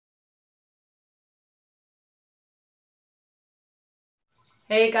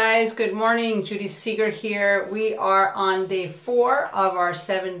Hey guys, good morning. Judy Seeger here. We are on day 4 of our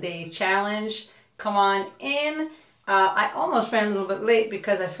 7-day challenge. Come on in. I almost ran a little bit late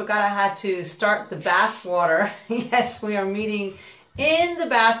because I forgot I had to start the bath water. Yes, we are meeting in the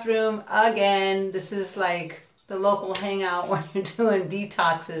bathroom again. This is like the local hangout when you're doing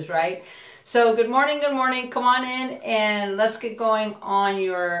detoxes, right? So good morning, good morning. Come on in and let's get going on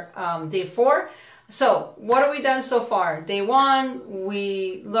your day 4. So what have we done so far? Day 1,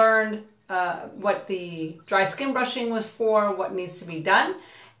 we learned what the dry skin brushing was for, what needs to be done,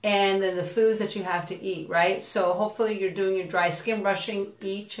 and then the foods that you have to eat, right? So hopefully you're doing your dry skin brushing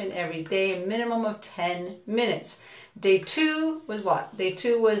each and every day, a minimum of 10 minutes. Day 2 was what? Day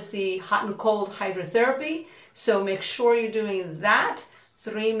 2 was the hot and cold hydrotherapy. So make sure you're doing that.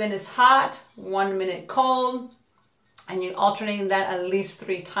 3 minutes hot, 1 minute cold. And you're alternating that at least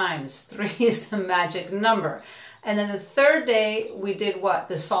 3 times. 3 is the magic number. And then the 3rd day, we did what?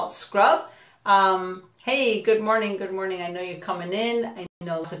 The salt scrub. Hey, good morning, good morning. I know you're coming in. I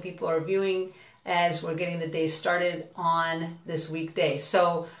know lots of people are viewing as we're getting the day started on this weekday.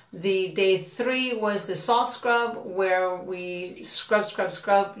 So the day 3 was the salt scrub, where we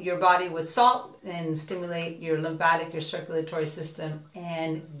scrub your body with salt and stimulate your lymphatic, your circulatory system,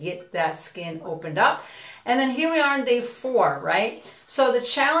 and get that skin opened up. And then here we are on day 4, right? So the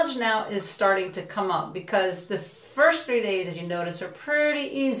challenge now is starting to come up because the first 3 days, as you notice, are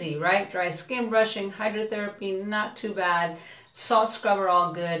pretty easy, right? Dry skin brushing, hydrotherapy, not too bad. Salt scrub are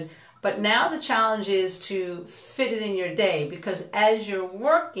all good. But now the challenge is to fit it in your day, because as you're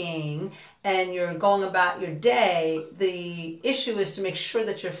working and you're going about your day, the issue is to make sure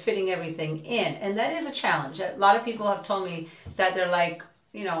that you're fitting everything in. And that is a challenge. A lot of people have told me that they're like,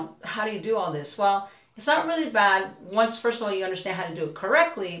 you know, how do you do all this? Well, it's not really bad once, first of all, you understand how to do it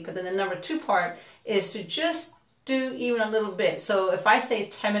correctly, but then the number 2 part is to just do even a little bit. So if I say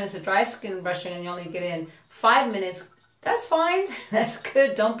 10 minutes of dry skin brushing and you only get in 5 minutes, that's fine. That's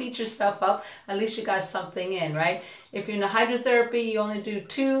good. Don't beat yourself up. At least you got something in, right? If you're in the hydrotherapy, you only do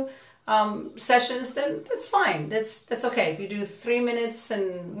 2 sessions, then that's fine. That's okay. If you do 3 minutes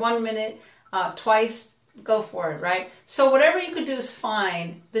and 1 minute twice, go for it, right? So whatever you could do is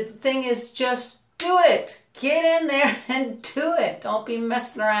fine. The thing is just do it. Get in there and do it. Don't be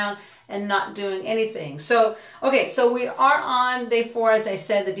messing around and not doing anything. So, okay, so we are on day 4, as I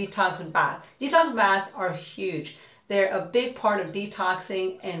said, the detox bath. Detox baths are huge. They're a big part of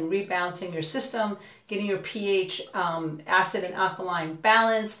detoxing and rebalancing your system, getting your pH, acid and alkaline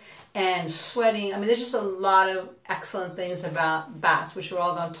balance, and sweating. I mean, there's just a lot of excellent things about baths, which we're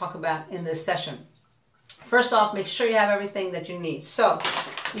all going to talk about in this session. First off, make sure you have everything that you need. So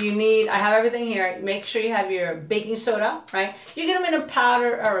you need, I have everything here. Make sure you have your baking soda, right? You get them in a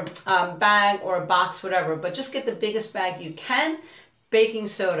powder or a bag or a box, whatever, but just get the biggest bag you can. Baking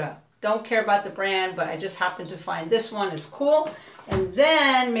soda. Don't care about the brand, but I just happened to find this one. It's cool. And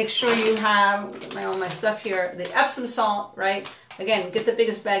then make sure you have all my stuff here. The Epsom salt, right? Again, get the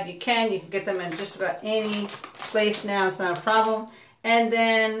biggest bag you can. You can get them in just about any place now. It's not a problem. And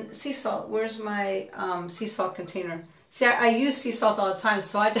then sea salt. Where's my sea salt container? See, I use sea salt all the time,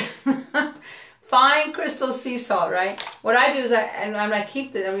 so I just fine crystal sea salt, right? What I do is I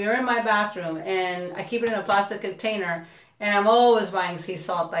keep it. I mean, you're in my bathroom, and I keep it in a plastic container, and I'm always buying sea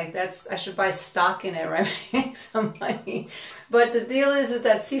salt. Like I should buy stock in it, right? Make some money. But the deal is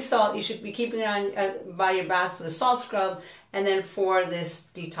that sea salt you should be keeping it on by your bath for the salt scrub, and then for this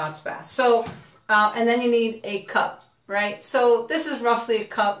detox bath. So, and then you need a cup. Right? So this is roughly a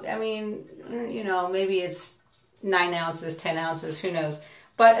cup. I mean, you know, maybe it's 9 ounces, 10 ounces, who knows.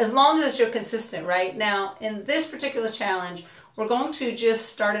 But as long as you're consistent, right? Now, in this particular challenge, we're going to just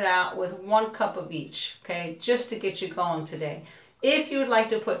start it out with 1 cup of each, okay? Just to get you going today. If you would like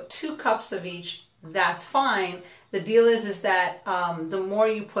to put 2 cups of each, that's fine. The deal is that the more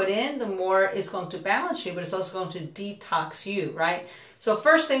you put in, the more it's going to balance you, but it's also going to detox you, right? So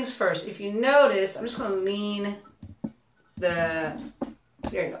first things first, if you notice, I'm just going to lean there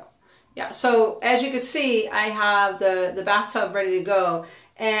you go. Yeah, so as you can see, I have the bathtub ready to go,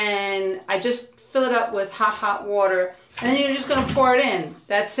 and I just fill it up with hot water, and then you're just going to pour it in.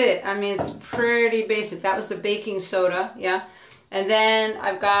 That's it. I mean, it's pretty basic. That was the baking soda, yeah. And then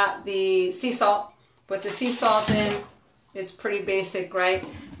I've got the sea salt. Put the sea salt in. It's pretty basic, right?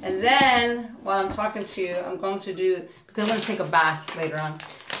 And then, while I'm talking to you, I'm going to do, because I'm going to take a bath later on.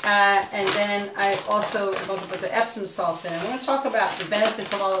 And then I also am going to put the Epsom salts in. I'm going to talk about the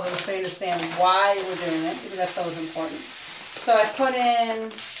benefits of all of them so you understand why we're doing it, because that's always important. So I put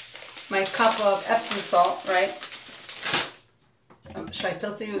in my cup of Epsom salt, right? Should I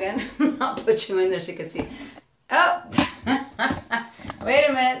tilt you again? I'll put you in there so you can see. Oh! Wait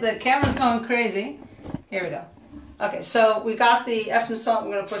a minute, the camera's going crazy. Here we go. Okay, so we got the Epsom salt. I'm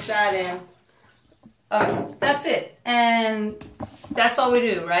going to put that in. That's it. And that's all we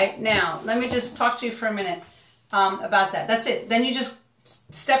do, right? Now, let me just talk to you for a minute about that. That's it. Then you just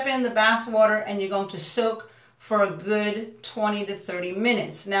step in the bath water and you're going to soak for a good 20 to 30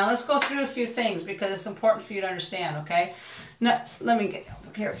 minutes. Now, let's go through a few things because it's important for you to understand, okay? Now, let me get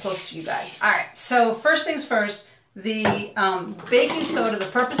over here close to you guys. All right, so first things first, the baking soda, the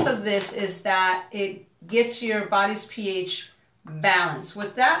purpose of this is that it gets your body's pH balanced.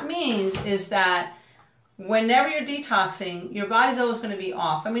 What that means is that whenever you're detoxing, your body's always going to be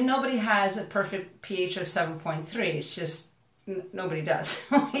off. I mean, nobody has a perfect pH of 7.3. It's just, nobody does.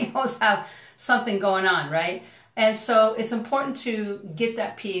 We always have something going on, right? And so it's important to get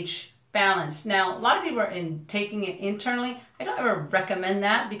that pH balance. Now, a lot of people are taking it internally. I don't ever recommend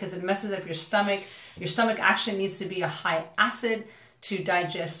that because it messes up your stomach. Your stomach actually needs to be a high acid to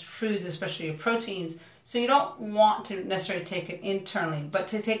digest foods, especially your proteins. So you don't want to necessarily take it internally, but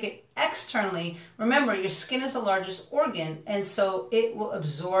to take it externally, remember your skin is the largest organ, and so it will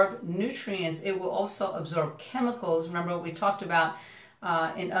absorb nutrients. It will also absorb chemicals. Remember what we talked about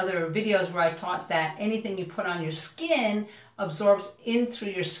in other videos where I taught that anything you put on your skin absorbs in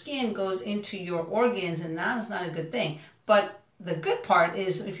through your skin, goes into your organs, and that is not a good thing. But the good part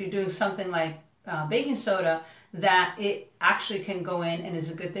is if you're doing something like baking soda, that it actually can go in and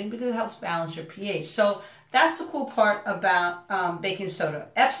is a good thing because it helps balance your pH. So that's the cool part about baking soda.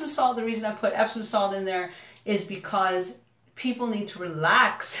 Epsom salt, the reason I put Epsom salt in there is because people need to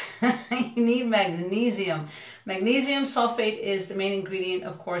relax. You need magnesium. Magnesium sulfate is the main ingredient,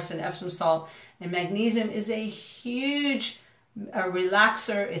 of course, in Epsom salt. And magnesium is a huge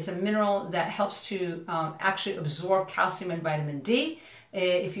relaxer. It's a mineral that helps to actually absorb calcium and vitamin D.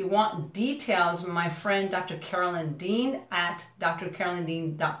 If you want details, my friend Dr. Carolyn Dean at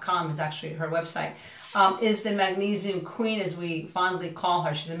drcarolyndean.com is actually her website, is the magnesium queen, as we fondly call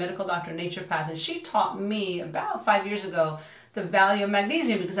her. She's a medical doctor, naturopath, and she taught me about 5 years ago the value of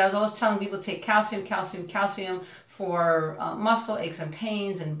magnesium because I was always telling people to take calcium, calcium, calcium for muscle aches and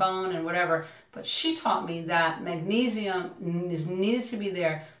pains and bone and whatever. But she taught me that magnesium is needed to be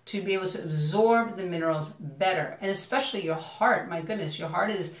there to be able to absorb the minerals better. And especially your heart. My goodness, your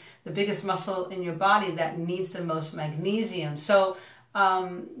heart is the biggest muscle in your body that needs the most magnesium. So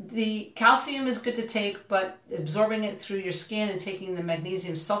the calcium is good to take, but absorbing it through your skin and taking the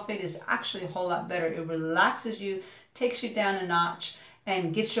magnesium sulfate is actually a whole lot better. It relaxes you, takes you down a notch,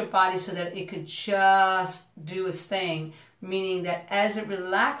 and gets your body so that it could just do its thing, meaning that as it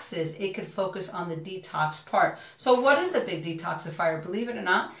relaxes, it could focus on the detox part. So what is the big detoxifier? Believe it or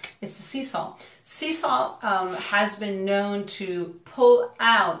not, it's the sea salt. Sea salt has been known to pull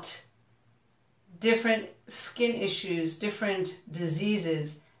out different skin issues, different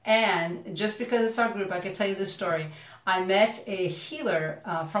diseases. And just because it's our group, I can tell you this story. I met a healer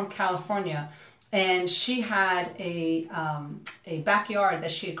from California, and she had a backyard that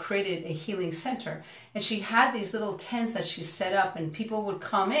she had created a healing center. And she had these little tents that she set up, and people would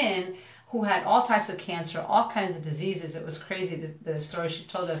come in who had all types of cancer, all kinds of diseases. It was crazy, the story she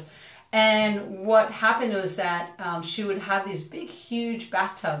told us. And what happened was that she would have these big, huge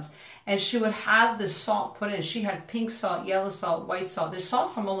bathtubs, and she would have the salt put in. She had pink salt, yellow salt, white salt. There's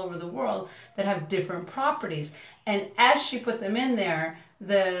salt from all over the world that have different properties. And as she put them in there,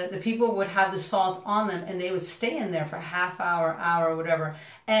 the people would have the salt on them, and they would stay in there for a half hour, hour, whatever.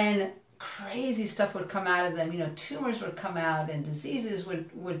 And crazy stuff would come out of them. You know, tumors would come out and diseases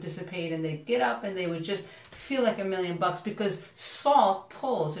would dissipate, and they'd get up and they would just feel like $1,000,000 because salt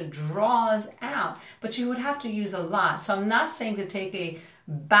pulls, it draws out. But you would have to use a lot. So I'm not saying to take a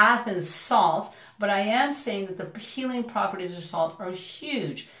bath in salt, but I am saying that the healing properties of salt are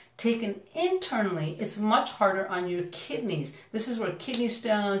huge. Taken internally, it's much harder on your kidneys. This is where kidney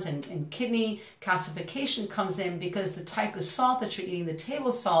stones and kidney calcification comes in, because the type of salt that you're eating, the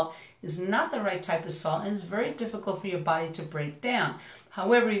table salt, is not the right type of salt, and it's very difficult for your body to break down.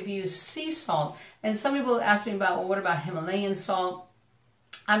 However, if you use sea salt, and some people ask me about, well, what about Himalayan salt?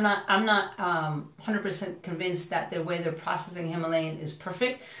 I'm not 100% convinced that the way they're processing Himalayan is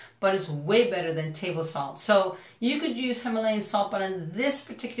perfect, but it's way better than table salt. So you could use Himalayan salt, but in this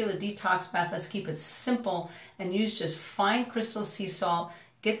particular detox bath, let's keep it simple and use just fine crystal sea salt.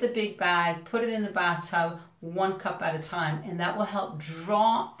 Get the big bag, put it in the bathtub, 1 cup at a time, and that will help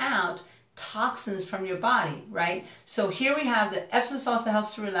draw out toxins from your body, right? So here we have the Epsom salt that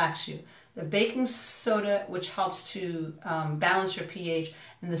helps to relax you. the baking soda, which helps to balance your pH,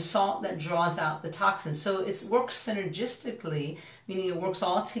 and the salt that draws out the toxins. So it works synergistically, meaning it works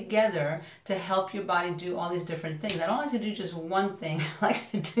all together to help your body do all these different things. I don't like to do just one thing. I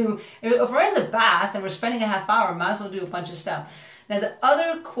like to do, if we're in the bath and we're spending a half hour, might as well do a bunch of stuff. Now the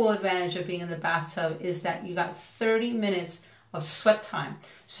other cool advantage of being in the bathtub is that you got 30 minutes of sweat time.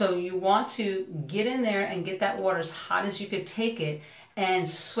 So you want to get in there and get that water as hot as you could take it and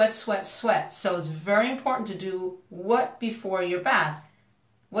sweat, sweat, sweat. So it's very important to do what before your bath?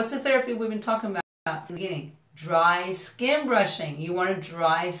 What's the therapy we've been talking about in the beginning? Dry skin brushing. You want to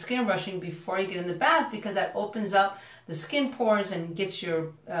dry skin brushing before you get in the bath because that opens up the skin pores and gets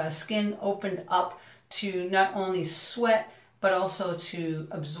your skin opened up to not only sweat but also to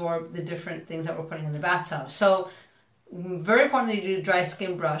absorb the different things that we're putting in the bathtub. So very important that you do a dry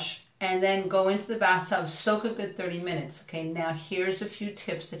skin brush and then go into the bathtub, soak a good 30 minutes. Okay, now here's a few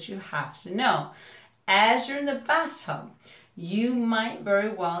tips that you have to know. As you're in the bathtub, you might very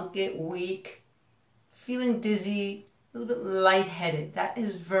well get weak, feeling dizzy, a little bit lightheaded. That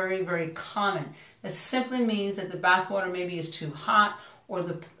is very, very common. That simply means that the bath water maybe is too hot or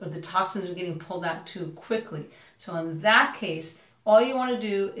the toxins are getting pulled out too quickly. So in that case, all you want to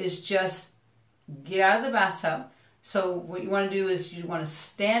do is just get out of the bathtub. So what you want to do is you want to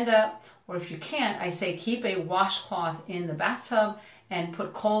stand up, or if you can't, I say keep a washcloth in the bathtub and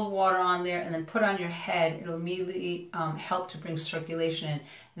put cold water on there and then put on your head. It'll immediately help to bring circulation in. And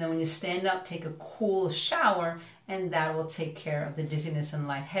then when you stand up, take a cool shower and that will take care of the dizziness and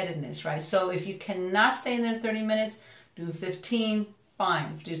lightheadedness, right? So if you cannot stay in there 30 minutes, do 15,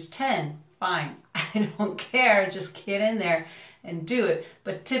 fine. If it's 10, fine. I don't care, just get in there and do it.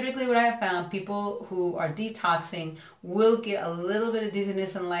 But typically what I have found, people who are detoxing will get a little bit of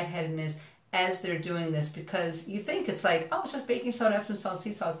dizziness and lightheadedness as they're doing this, because you think it's like, oh, it's just baking soda, Epsom salt,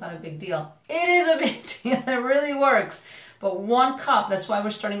 sea salt, it's not a big deal. It is a big deal, it really works. But 1 cup, that's why we're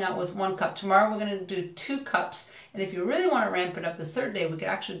starting out with 1 cup. Tomorrow we're going to do 2 cups. And if you really want to ramp it up the third day, we could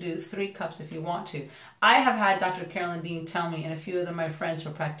actually do 3 cups if you want to. I have had Dr. Carolyn Dean tell me, and a few of my friends who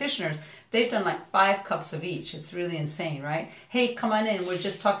are practitioners, they've done like 5 cups of each. It's really insane, right? Hey, come on in. We're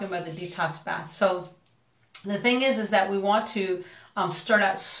just talking about the detox bath. So the thing is that we want to start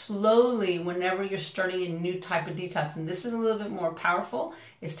out slowly whenever you're starting a new type of detox. And this is a little bit more powerful.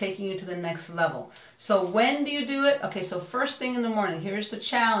 It's taking you to the next level. So when do you do it? Okay, so first thing in the morning, here's the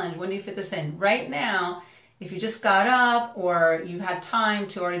challenge. When do you fit this in? Right now, if you just got up or you had time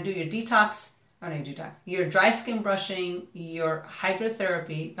to already do your detox, your dry skin brushing, your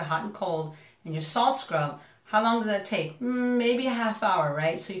hydrotherapy, the hot and cold, and your salt scrub, how long does that take? Maybe a half hour,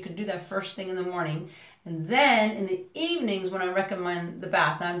 right? So you could do that first thing in the morning. And then in the evenings when I recommend the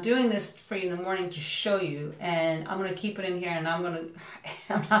bath. Now I'm doing this for you in the morning to show you, and I'm going to keep it in here and I'm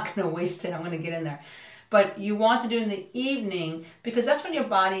not going to waste it. I'm going to get in there. But you want to do it in the evening because that's when your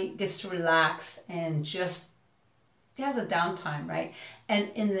body gets to relax and just has a downtime, right? And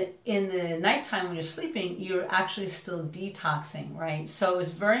in the nighttime when you're sleeping, you're actually still detoxing, right? So it's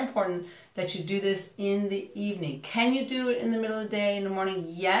very important that you do this in the evening. Can you do it in the middle of the day, in the morning?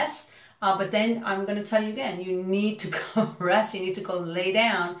 Yes. But then I'm going to tell you again, you need to go rest. You need to go lay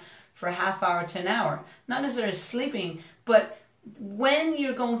down for a half hour to an hour. Not necessarily sleeping, but when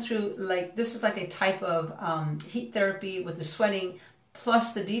you're going through, like, this is like a type of heat therapy with the sweating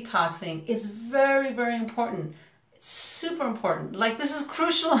plus the detoxing, it's very, very important. It's super important. Like, this is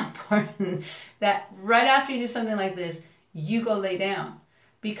crucial important that right after you do something like this, you go lay down.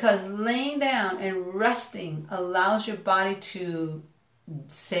 Because laying down and resting allows your body to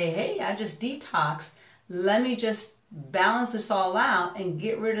say, hey, I just detoxed. Let me just balance this all out and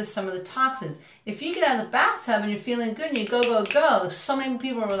get rid of some of the toxins. If you get out of the bathtub and you're feeling good and you go, go, go, so many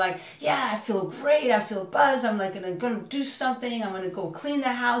people were like, yeah, I feel great. I feel buzzed. I'm like, I'm going to do something. I'm going to go clean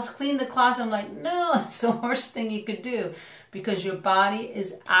the house, clean the closet. I'm like, no, that's the worst thing you could do because your body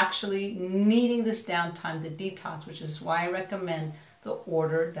is actually needing this downtime to detox, which is why I recommend the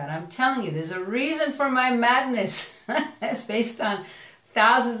order that I'm telling you. There's a reason for my madness. It's based on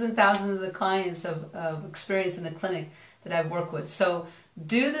thousands and thousands of the clients of experience in the clinic that I've worked with. So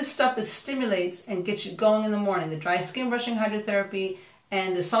do the stuff that stimulates and gets you going in the morning. The dry skin brushing, hydrotherapy,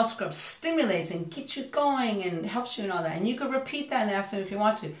 and the salt scrub stimulates and gets you going and helps you and all that. And you can repeat that in the afternoon if you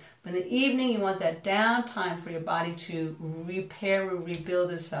want to. But in the evening, you want that downtime for your body to repair and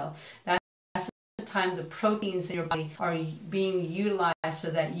rebuild itself. That's the time the proteins in your body are being utilized so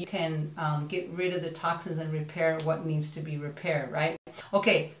that you can get rid of the toxins and repair what needs to be repaired, right?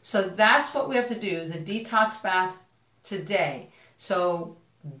 Okay, so that's what we have to do is a detox bath today. So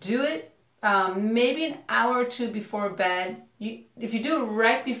do it maybe an hour or two before bed. If you do it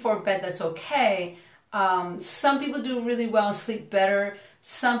right before bed, that's okay. Some people do really well, sleep better.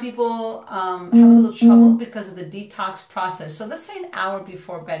 Some people have a little trouble because of the detox process. So let's say an hour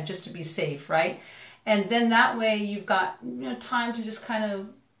before bed, just to be safe, right? And then that way you've got time to just kind of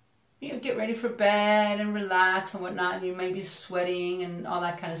get ready for bed and relax and whatnot. And you may be sweating and all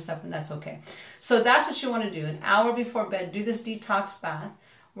that kind of stuff, and that's okay. So that's what you want to do. An hour before bed, do this detox bath.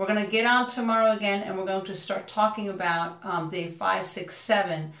 We're going to get on tomorrow again, and we're going to start talking about day 5, 6,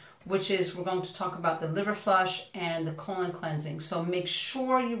 7, which is we're going to talk about the liver flush and the colon cleansing. So make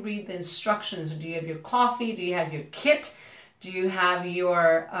sure you read the instructions. Do you have your coffee? Do you have your kit? Do you have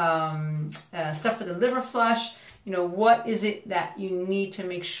your stuff for the liver flush? What is it that you need to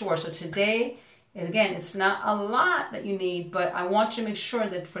make sure? So today, again, it's not a lot that you need, but I want you to make sure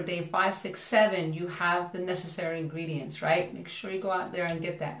that for day 5, 6, 7, you have the necessary ingredients, right? Make sure you go out there and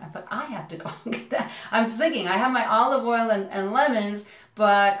get that. But I have to go and get that. I'm thinking, I have my olive oil and lemons,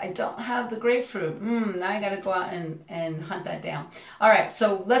 but I don't have the grapefruit. Now I got to go out and hunt that down. All right,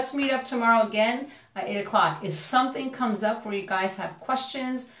 so let's meet up tomorrow again at 8 o'clock. If something comes up where you guys have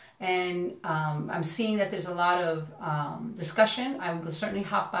questions, and I'm seeing that there's a lot of discussion, I will certainly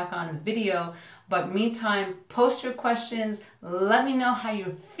hop back on a video. But meantime, post your questions. Let me know how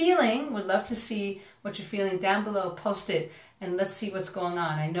you're feeling. Would love to see what you're feeling down below. Post it, and let's see what's going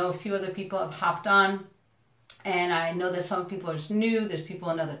on. I know a few other people have hopped on, and I know that some people are new. There's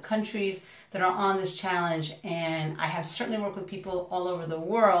people in other countries that are on this challenge, and I have certainly worked with people all over the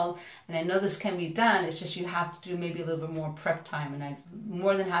world, and I know this can be done. It's just you have to do maybe a little bit more prep time, and I'm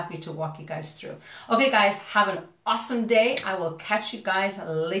more than happy to walk you guys through. Okay, guys, have an awesome day. I will catch you guys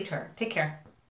later. Take care.